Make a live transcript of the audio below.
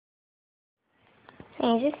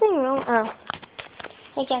Hey, is this thing wrong? Oh.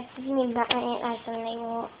 Hey guys, this is me back my aunt has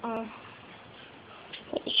something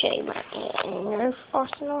let me show you my nerf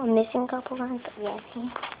arsenal. I'm missing a couple lines, but yeah, see.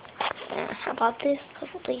 How about this? A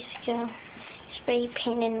couple days ago, spray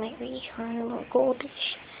painted my recon a little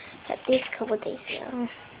goldish. Got this a couple days ago.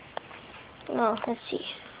 Oh, let's see.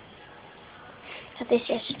 Got this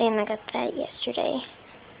yesterday and I got that yesterday.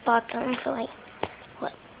 Bought them for like,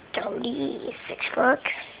 what, 36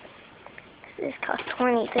 bucks? This cost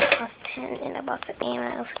 20, this cost 10, and I bought the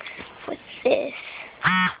ammo with this.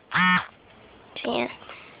 So yeah.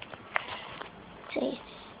 See,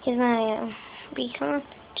 here's my recon.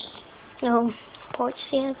 No ports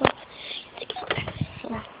here, but together.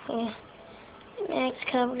 Yeah. Mag's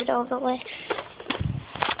covered all the way.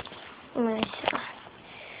 My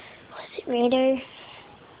what's it, radar?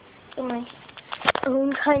 My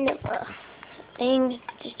own kind of thing,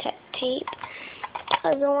 just have tape.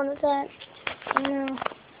 I don't want that. You know,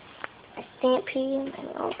 my stampede, my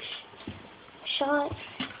long shot,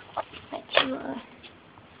 my two, I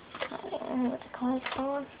don't know what the call is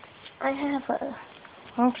called. I have a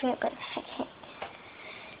long shot, but I can't.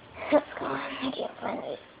 That's gone. I can't find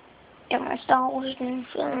it. Got my Star Wars and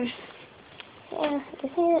film. Yeah,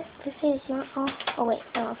 this is it. This is not all. Oh wait,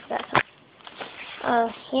 no, I forgot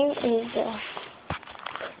something. Here is I'm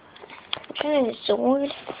trying to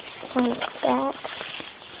sword on the back.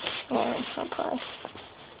 Yeah, I'll probably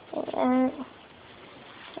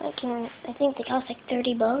I think they cost like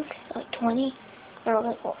 30 bucks, like 20, or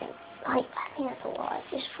like, I think that's a lot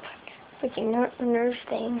just for freaking nerf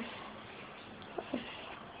thing.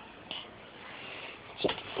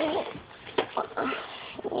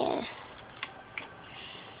 Yeah.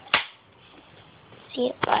 See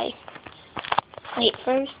it by. Wait,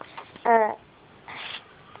 first, I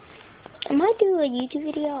might do a YouTube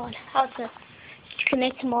video on how to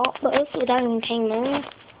connect them all both without even paying money.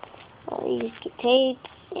 You just get tape.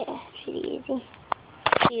 Yeah, pretty easy.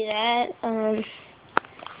 Do that.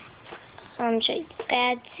 Show you the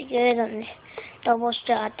bad's good on the double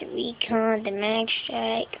shot, the recon, the mag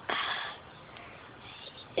strike,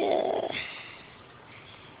 the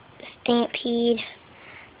stampede,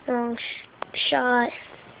 long shot,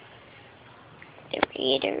 the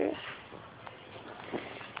raider.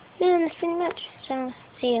 Yeah, that's pretty much. So,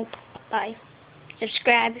 see you. Bye.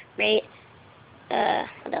 Subscribe, rate,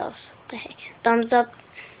 what else? What the heck? Thumbs up,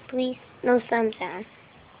 please. No thumbs down.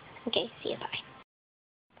 Okay, see you, bye.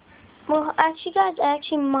 Well, actually, guys, I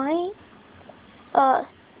actually might,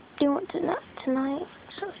 do it tonight,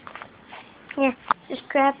 so, yeah,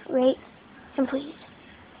 subscribe, rate, and please,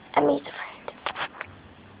 add me as a friend.